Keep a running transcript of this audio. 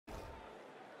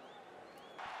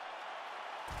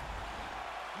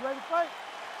You ready to fight?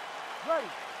 Ready.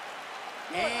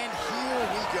 And here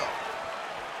we go.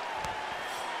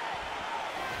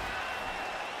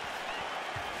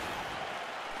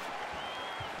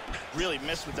 Really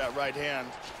missed with that right hand.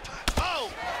 Oh!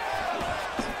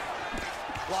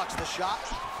 Blocks the shot.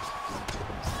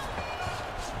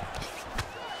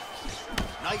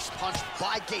 Nice punch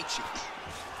by Gaethje.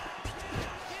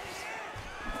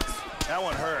 That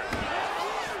one hurt.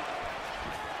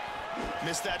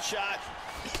 Missed that shot.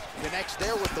 Connects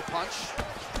there with the punch.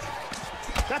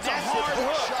 That's a Massive hard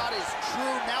hook hook. shot is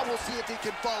true. Now we'll see if he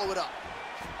can follow it up.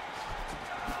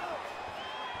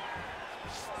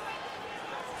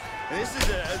 And this is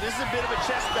a bit of a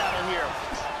chess battle here.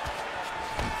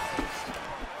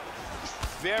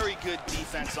 Very good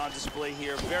defense on display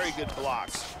here. Very good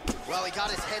blocks. Well, he got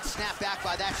his head snapped back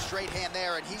by that straight hand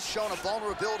there, and he's shown a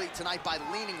vulnerability tonight by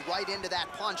leaning right into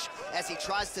that punch as he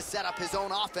tries to set up his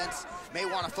own offense. May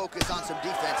want to focus on some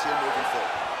defense here moving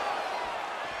forward.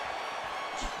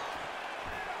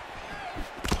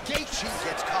 Gaethje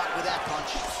gets caught with that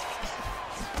punch.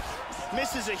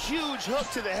 Misses a huge hook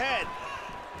to the head.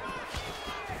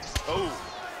 Oh,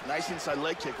 nice inside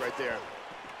leg kick right there.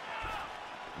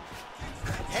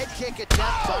 Head kick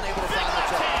attempt, unable to find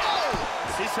the top. Oh!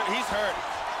 He's hurt.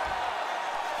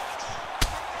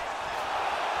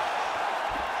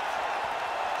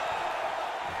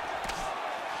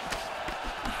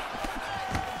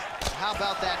 How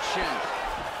about that shin?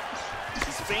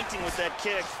 He's fainting with that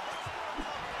kick.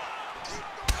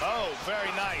 Oh,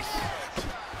 very nice.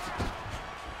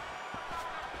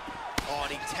 Oh,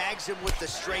 and he tags him with the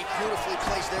straight, beautifully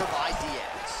placed there by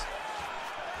Diaz.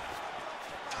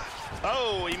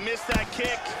 Oh, he missed that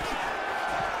kick.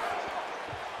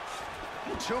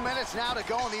 2 minutes now to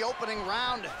go in the opening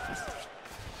round.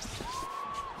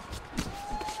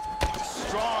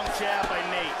 Strong jab by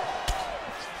Nate.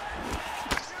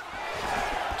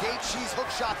 Gaethje's hook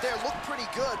shot there looked pretty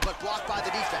good, but blocked by the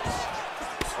defense.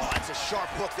 Oh, that's a sharp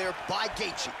hook there by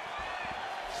Gaethje.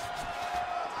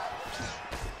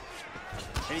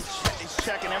 And he's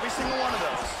checking every single one of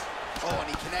those. Oh, and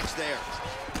he connects there.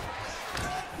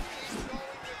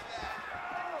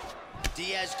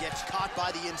 Diaz gets caught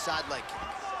by the inside leg kick.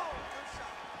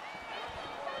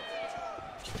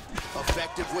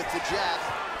 Effective with the jab.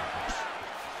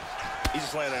 He's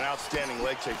just landing an outstanding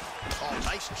leg kick. Oh,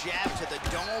 nice jab to the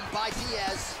dome by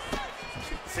Diaz.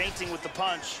 Fainting with the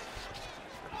punch.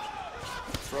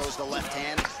 Throws the left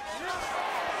hand.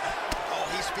 Oh,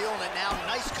 he's feeling it now.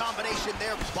 Nice combination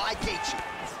there by Gaethje.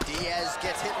 Diaz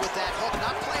gets hit with that hook.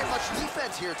 Not playing much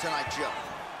defense here tonight, Joe.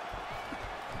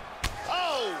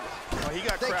 Oh! Oh, he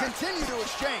got They cracked. continue to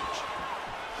exchange.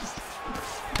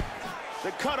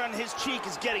 The cut on his cheek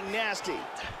is getting nasty.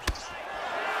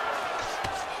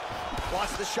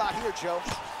 Watch the shot here, Joe.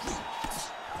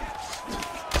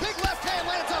 Big left hand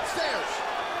lands upstairs.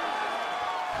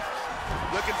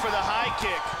 Looking for the high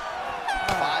kick.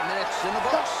 5 minutes in the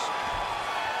books.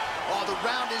 Oh, the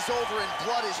round is over and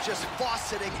blood is just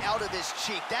fauceting out of his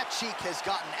cheek. That cheek has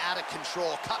gotten out of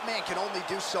control. Cutman can only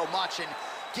do so much, and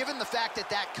given the fact that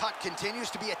that cut continues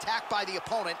to be attacked by the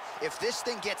opponent, if this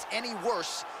thing gets any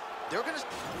worse, they're gonna...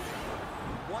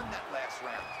 Won that last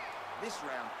round. This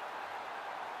round.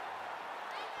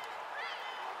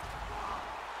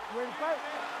 You ready to fight?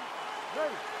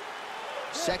 Ready.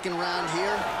 Second round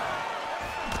here.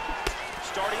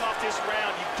 Starting off this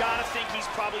round, you gotta think he's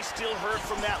probably still hurt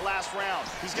from that last round.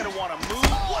 He's gonna want to move.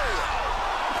 Wow.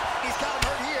 He's got him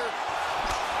hurt here.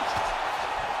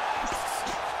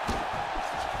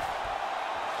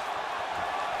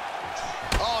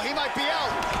 Oh, he might be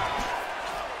out.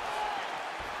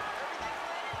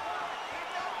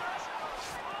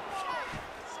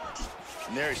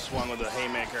 And there he swung with a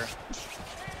haymaker.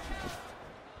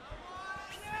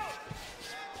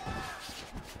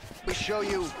 We show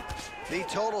you the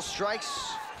total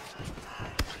strikes.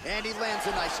 And he lands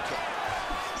a nice kick.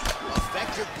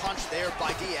 Effective punch there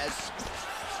by Diaz.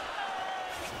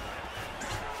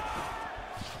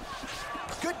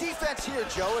 Good defense here,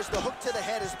 Joe, as the hook to the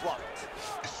head is blocked.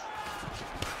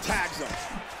 Tags him.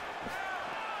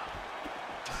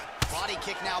 Body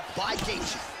kick now by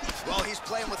Gaethje. Well, he's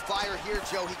playing with fire here,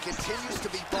 Joe. He continues to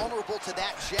be vulnerable to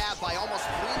that jab by almost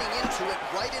leaning into it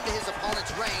right into his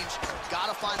opponent's range.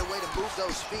 Got to find a way to move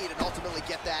those feet and ultimately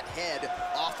get that head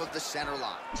off of the center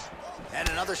line. And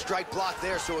another strike block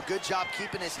there, so a good job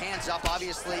keeping his hands up.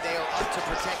 Obviously, they are up to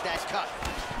protect that cut.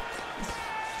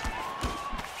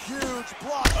 Huge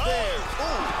block there.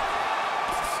 Ooh.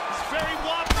 It's very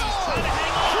wobbly. He's trying to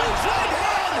hang on. Huge right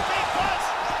hand. Big punch.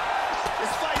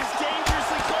 This fight is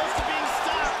dangerously close to being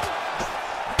stopped.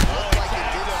 Looked like it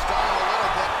did stun him a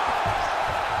little bit.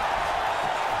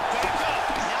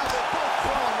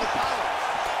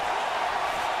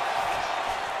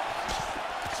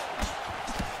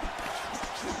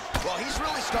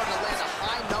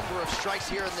 strikes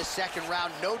here in the second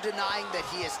round. No denying that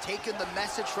he has taken the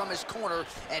message from his corner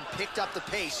and picked up the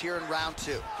pace here in round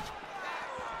 2.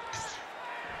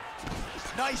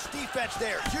 Nice defense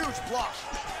there, huge block.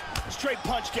 Straight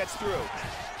punch gets through.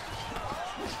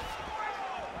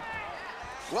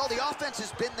 Well, the offense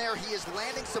has been there. He is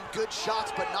landing some good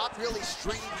shots, but not really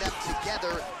stringing them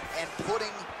together and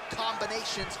putting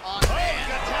combinations on. Oh,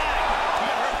 he got tagged. He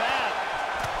got hurt bad.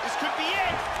 This could be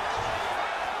it.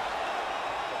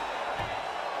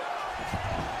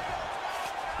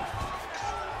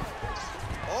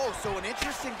 Oh, so an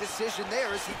interesting decision there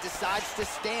as he decides to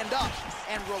stand up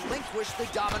and relinquish the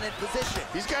dominant position.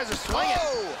 These guys are swinging.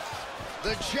 Oh,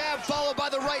 the jab followed by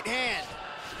the right hand.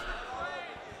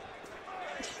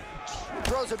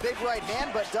 Throws a big right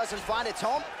hand, but doesn't find its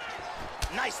home.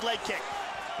 Nice leg kick.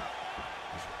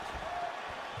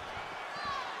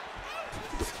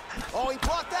 Oh, he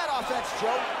blocked that offense,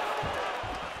 Joe.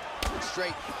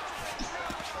 Straight.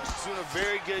 He's doing a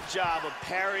very good job of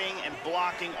parrying and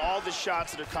blocking all the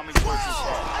shots that are coming towards his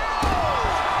head.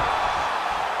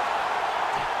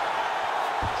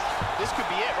 This could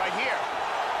be it right here.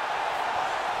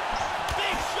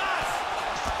 Big shots!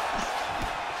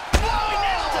 Oh, he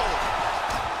nailed it!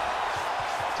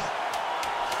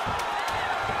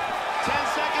 10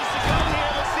 seconds to go here.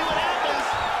 Let's see what happens.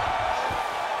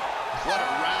 What a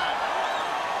round.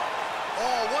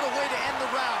 Oh, what a way to end the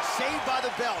round. Saved by the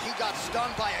bell. He got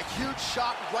stunned by a huge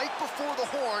shot right before the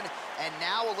horn, and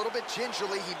now a little bit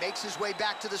gingerly, he makes his way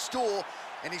back to the stool,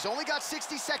 and he's only got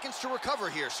 60 seconds to recover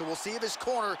here, so we'll see if his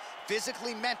corner,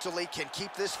 physically, mentally, can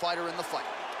keep this fighter in the fight.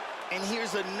 And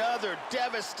here's another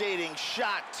devastating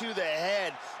shot to the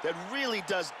head that really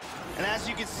does. And as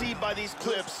you can see by these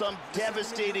clips, some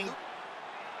devastating.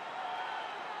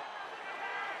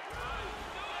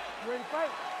 You ready to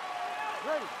fight?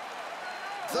 Ready.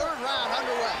 Third round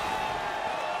underway.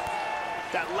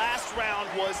 That last round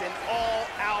was an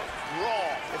all-out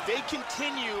brawl. If they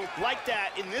continue like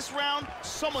that in this round,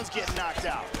 someone's getting knocked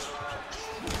out.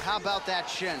 How about that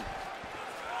shin?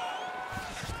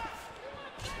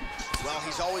 Well,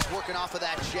 he's always working off of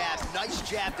that jab. Nice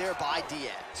jab there by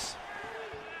Diaz.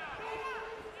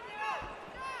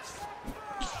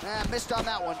 Missed on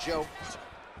that one, Joe.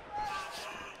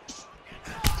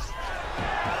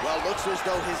 Well, looks as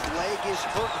though his leg is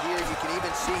hurt here. You can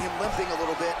even see him limping a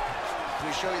little bit. Let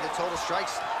me show you the total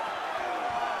strikes.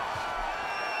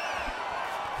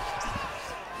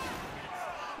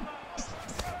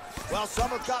 Well, some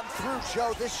have gotten through,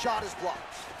 Joe. This shot is blocked.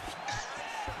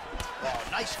 Oh,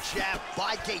 nice jab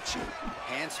by Gaethje.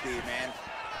 Hand speed, man.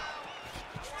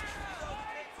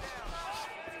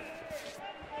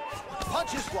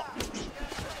 Punch is blocked.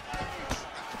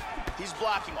 He's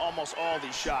blocking almost all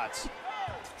these shots.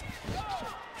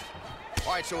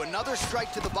 All right, so another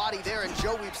strike to the body there, and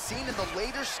Joe, we've seen in the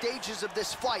later stages of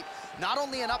this fight, not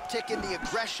only an uptick in the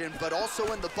aggression, but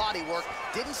also in the body work.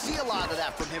 Didn't see a lot of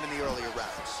that from him in the earlier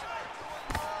rounds.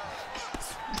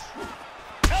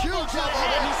 Huge elbow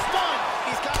there. He's stunned.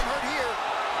 He's got him hurt here.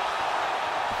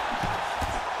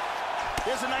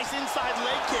 There's a nice inside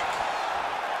leg kick.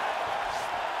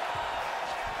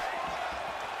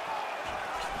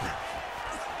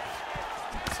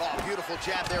 Oh, beautiful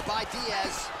jab there by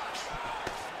Diaz.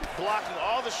 Blocking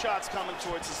all the shots coming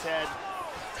towards his head.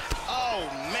 Oh,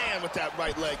 man, with that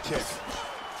right leg kick.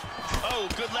 Oh,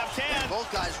 good left hand.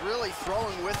 Both guys really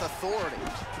throwing with authority.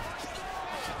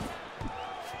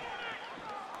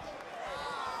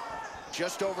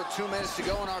 Just over 2 minutes to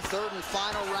go in our third and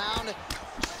final round.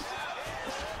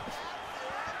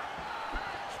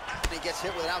 He gets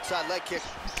hit with an outside leg kick.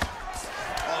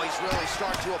 Oh, he's really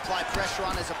starting to apply pressure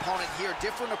on his opponent here.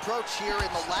 Different approach here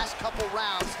in the last couple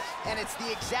rounds, and it's the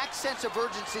exact sense of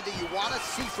urgency that you want to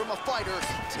see from a fighter.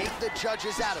 Take the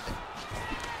judges out of it.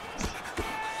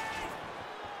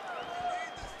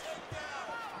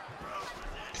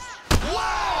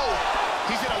 Wow!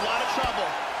 He's in a lot of trouble.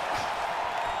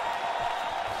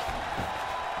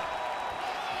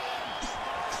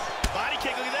 Body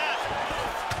kick, look at that.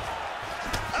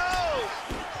 Oh!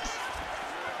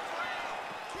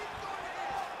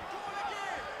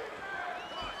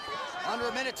 Under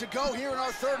a minute to go here in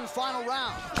our third and final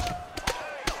round.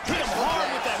 Hit him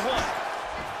hard with that hook.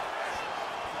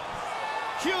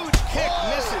 Huge kick,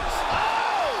 misses.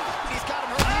 Oh! He's got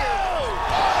him hurt here.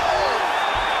 Oh!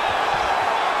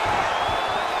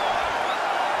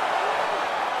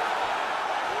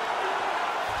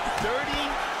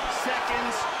 30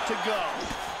 seconds to go.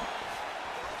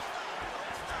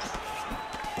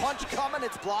 Punch coming,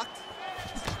 it's blocked.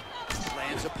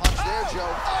 Lands a punch there, Joe.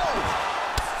 Oh!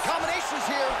 Combinations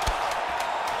here.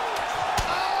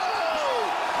 Oh!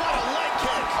 What a leg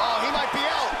kick. Oh, he might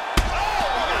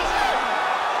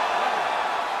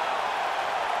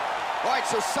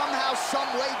so somehow, some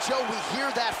way, Joe, we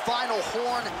hear that final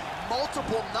horn.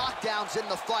 Multiple knockdowns in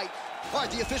the fight. All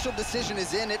right, the official decision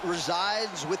is in. It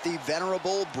resides with the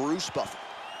venerable Bruce Buffer.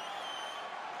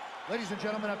 Ladies and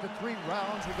gentlemen, after 3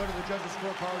 rounds, we go to the judges'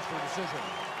 scorecards for a decision.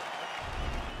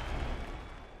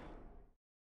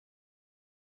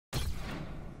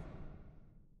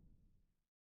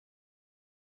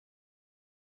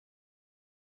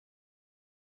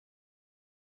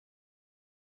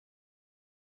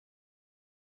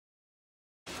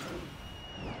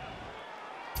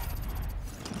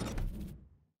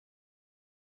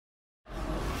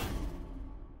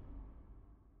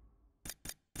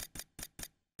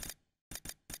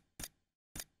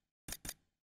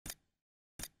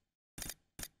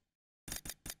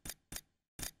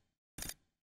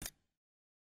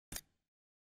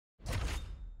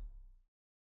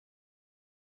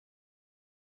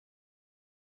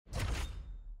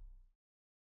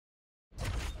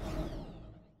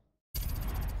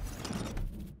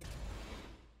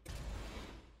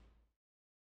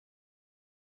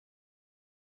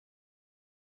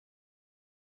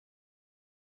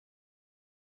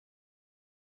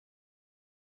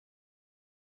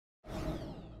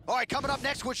 All right, coming up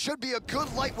next, which should be a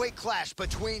good lightweight clash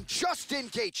between Justin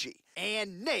Gaethje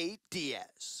and Nate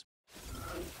Diaz.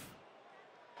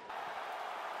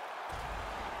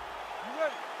 You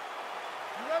ready?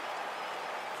 You ready?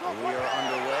 We are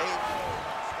underway.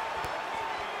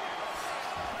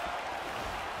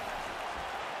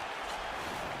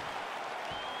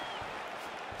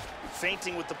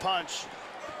 Feinting with the punch.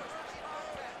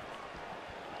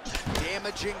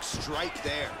 Damaging strike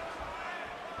there.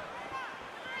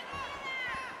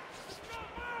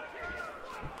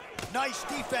 Nice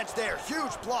defense there,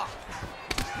 huge block.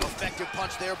 Effective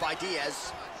punch there by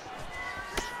Diaz.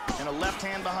 And a left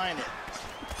hand behind it.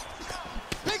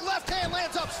 Big left hand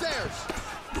lands upstairs.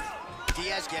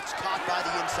 Diaz gets caught by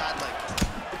the inside leg.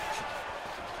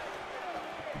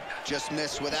 Just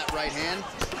missed with that right hand.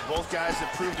 Both guys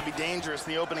have proved to be dangerous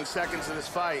in the opening seconds of this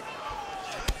fight.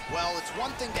 Well, it's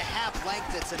one thing to have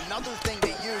length, it's another thing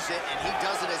to use it, and he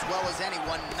does it as well as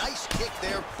anyone. Nice kick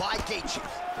there by Gaethje.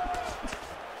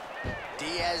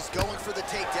 Diaz going for the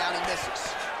takedown, he misses.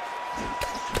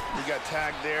 He got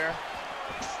tagged there.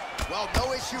 Well, no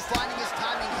issue finding his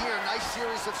timing here. Nice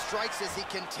series of strikes as he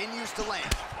continues to land.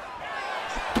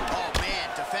 Oh, man,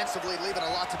 defensively leaving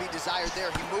a lot to be desired there.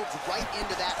 He moved right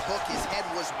into that hook. His head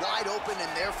was wide open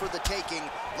and there for the taking.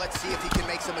 Let's see if he can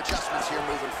make some adjustments here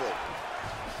moving forward.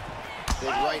 Big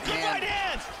right hand. Right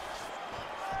hand.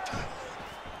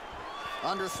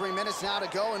 Under 3 minutes now to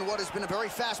go in what has been a very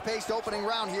fast-paced opening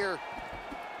round here.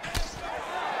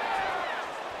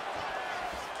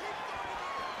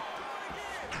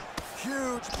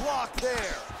 Huge block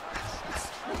there.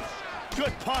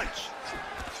 Good punch.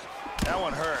 That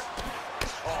one hurt.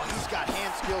 Oh, he's got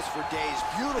hand skills for days.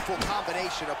 Beautiful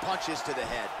combination of punches to the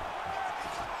head.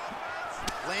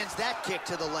 Lands that kick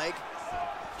to the leg.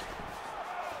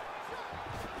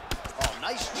 Oh,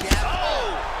 nice jab.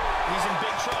 Oh! He's in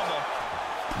big trouble.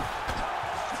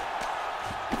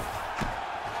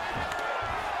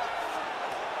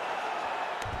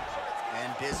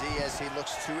 And busy as he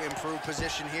looks to improve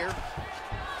position here.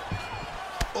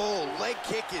 Oh, leg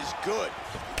kick is good.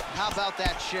 How about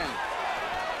that shin?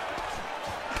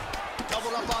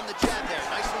 Doubled up on the jab there.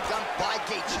 Nicely done by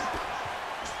Gaethje.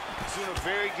 He's doing a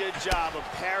very good job of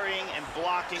parrying and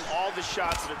blocking all the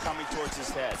shots that are coming towards his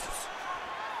head.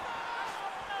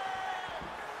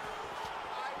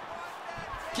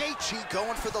 Gaethje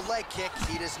going for the leg kick.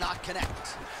 He does not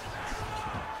connect.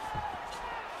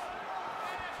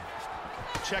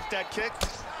 Check that kick.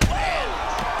 Man,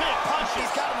 big punches.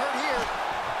 He's got him hurt here.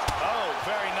 Oh,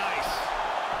 very nice.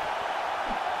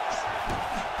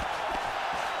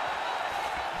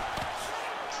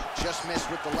 Just missed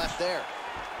with the left there.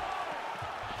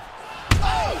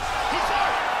 Oh, he's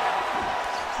hurt.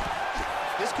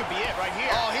 This could be it right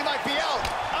here. Oh, he might be out.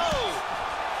 Oh,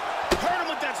 hurt him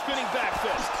with that spinning back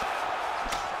fist.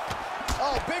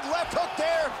 Oh, big left hook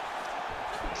there.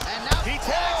 And now he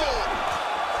tagged him.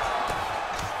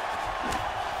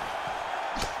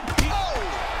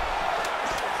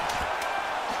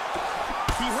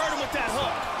 He hurt him with that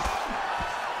hook.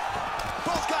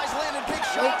 Both guys landing big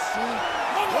shots.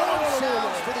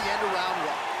 Sounds for the end of round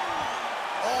one.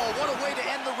 Oh, what a way to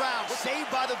end the round.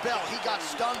 Saved by the bell. He got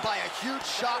stunned by a huge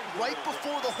shot right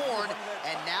before the horn.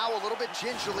 And now, a little bit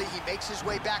gingerly, he makes his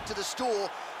way back to the stool.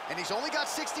 And he's only got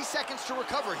 60 seconds to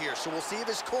recover here. So we'll see if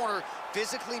his corner,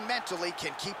 physically, mentally,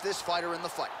 can keep this fighter in the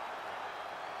fight.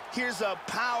 Here's a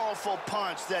powerful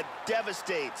punch that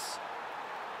devastates.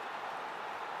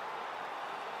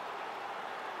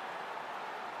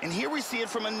 And here we see it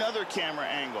from another camera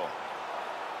angle.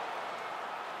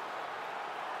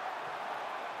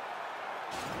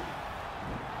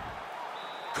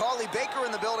 Carly Baker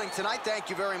in the building tonight. Thank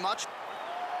you very much.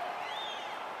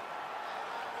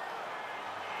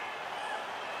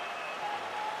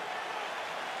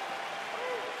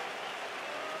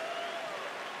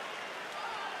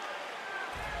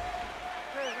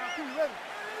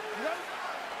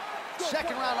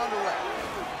 Second round underway.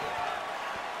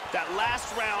 That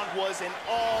last round was an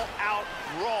all-out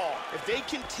brawl. If they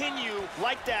continue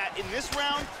like that in this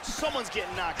round, someone's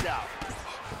getting knocked out.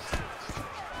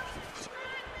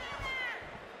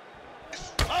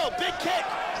 Oh, big kick.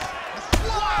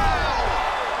 Wow!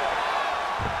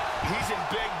 He's in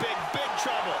big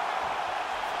trouble.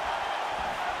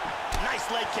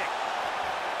 Nice leg kick.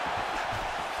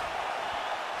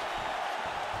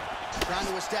 Trying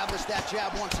to establish that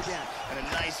jab once again. And a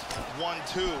nice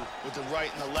 1-2 with the right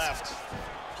and the left.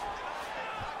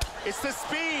 It's the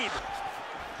speed.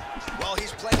 Well,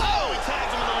 he's playing. Oh, he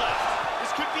tags him with the left.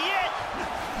 This could be it.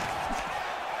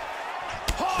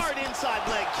 Hard inside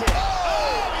leg kick.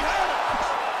 Oh, he hurt him.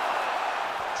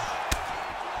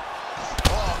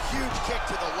 Oh, huge kick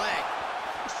to the leg.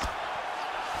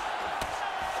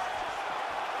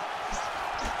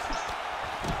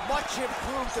 Much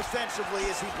improved defensively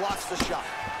as he blocks the shot.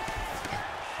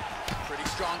 Pretty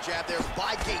strong jab there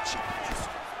by Gaethje.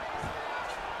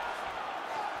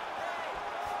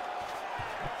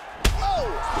 Oh!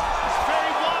 He's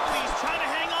very wobbly. He's trying to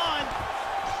hang on.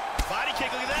 Body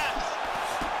kick, look at that.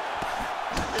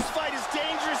 This fight is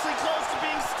dangerously close to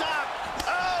being stopped.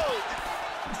 Oh!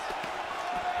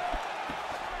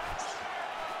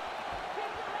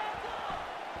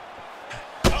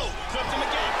 Oh, flipped him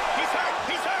again. He's hurt.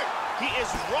 He's hurt. He is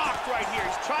rocked right here.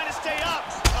 He's trying to stay up.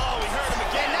 Oh, he hurt him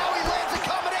again. And now he lands a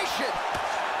combination.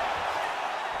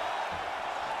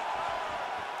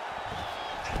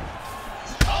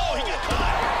 Oh, he got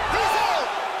caught. He's out.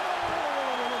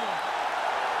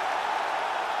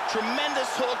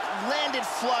 Tremendous hook, landed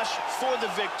flush for the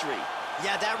victory.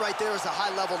 Yeah, that right there is a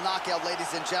high-level knockout,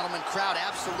 ladies and gentlemen. Crowd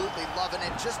absolutely loving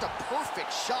it. Just a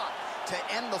perfect shot to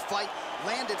end the fight.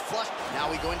 Landed flush. Now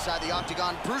we go inside the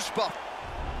octagon. Bruce Buffer.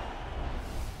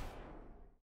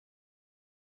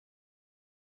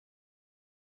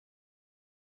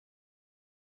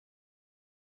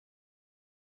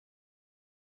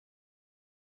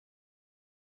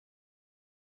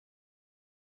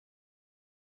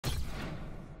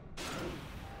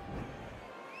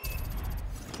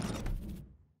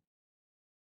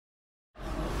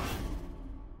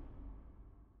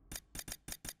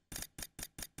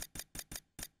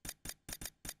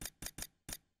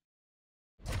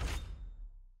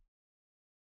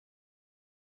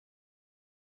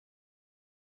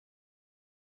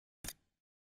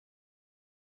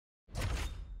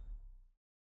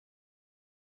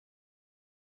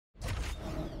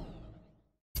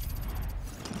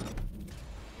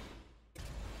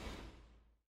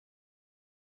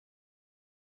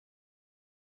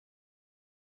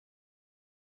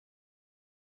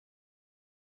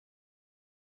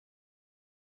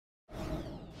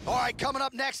 All right, coming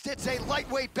up next, it's a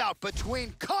lightweight bout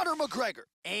between Conor McGregor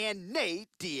and Nate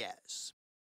Diaz.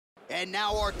 And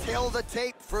now our tail of the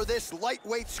tape for this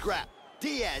lightweight scrap.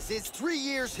 Diaz is 3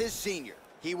 years his senior.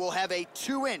 He will have a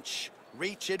 2-inch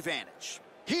reach advantage.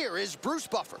 Here is Bruce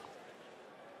Buffer.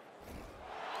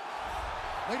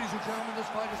 Ladies and gentlemen, this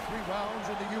fight is 3 rounds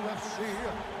in the UFC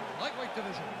lightweight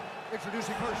division.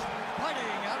 Introducing first, fighting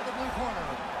out of the blue corner,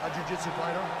 a jiu-jitsu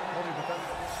fighter, holding the belt.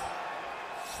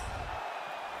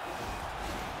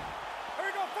 Here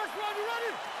we go, first round, you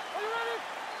ready? Are you ready?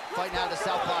 Fighting out of the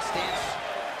southpaw stance.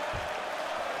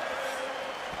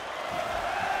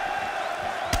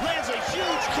 Lands a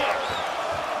huge kick.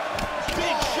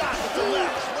 Big shot with the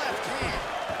left. Left hand.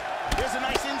 There's a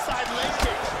nice inside leg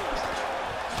kick.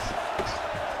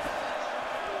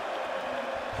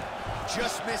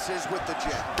 Just misses with the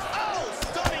jab. Oh,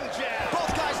 stunning jab.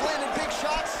 Both guys landing big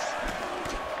shots.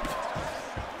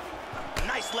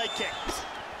 Nice leg kick.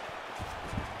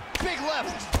 Big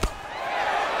left.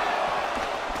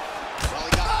 Well,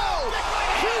 he got... Oh!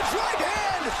 Huge right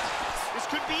hand! This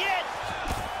could be it.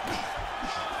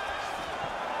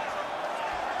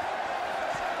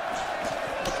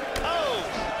 Oh!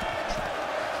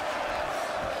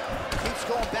 Keeps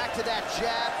going back to that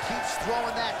jab, keeps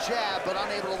throwing that jab, but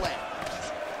unable to land.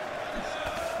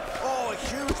 Oh, a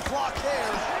huge block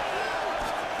there.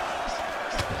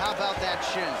 How about that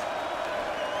shin?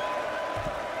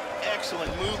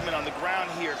 Excellent movement on the ground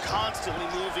here. Constantly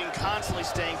moving, constantly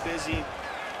staying busy.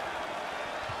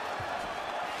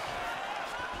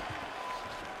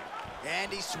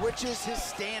 And he switches his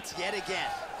stance yet again.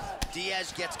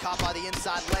 Diaz gets caught by the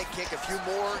inside leg kick, a few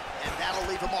more, and that'll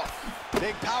leave a mark.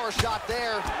 Big power shot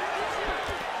there.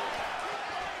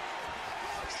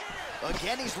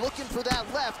 Again, he's looking for that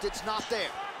left. It's not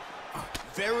there.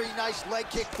 Very nice leg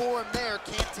kick for him there.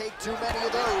 Can't take too many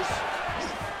of those.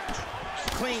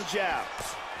 Clean jab.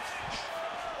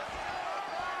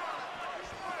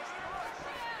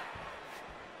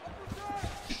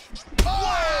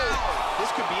 Oh!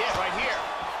 This could be it right here.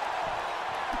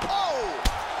 Oh!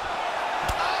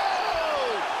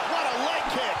 Oh! What a leg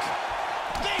kick.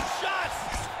 Big shots.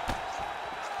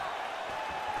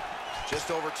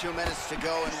 Just over 2 minutes to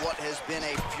go in what has been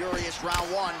a furious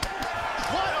round one.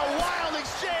 What a wild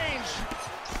exchange.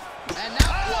 And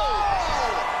now, whoa!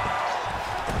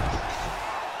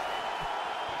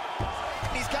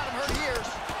 He's got him hurt here.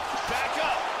 Back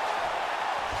up.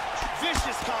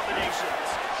 Vicious combinations.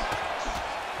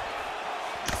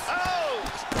 Oh!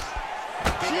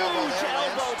 Big Huge there,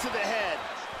 elbow Lance. to the head.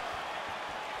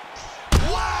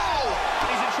 Wow!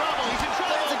 He's in trouble. He's in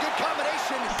trouble. That's a good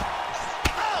combination.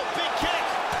 Oh, big kick.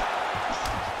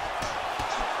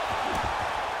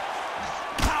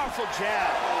 Powerful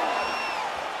jab.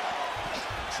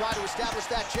 Try to establish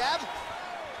that jab.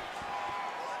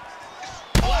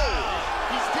 Wow.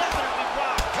 He's definitely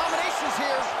rocked. Combinations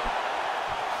here.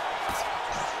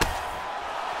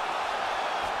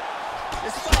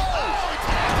 This fight. Oh, he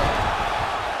tagged him.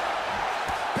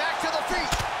 Back to the feet.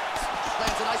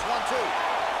 Lands a nice 1-2.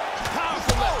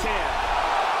 Powerful left hand.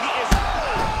 He is.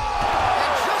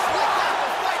 And just like that,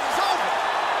 the fight is over.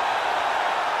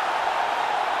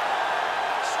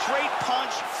 Straight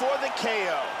punch for the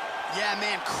KO. Yeah,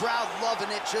 man, crowd loving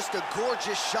it. Just a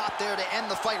gorgeous shot there to end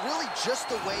the fight. Really just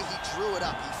the way he drew it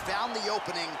up. He found the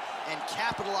opening and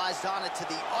capitalized on it to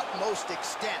the utmost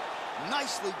extent.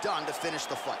 Nicely done to finish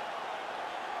the fight.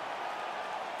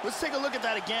 Let's take a look at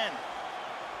that again.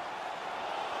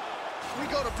 We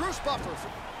go to Bruce Buffer.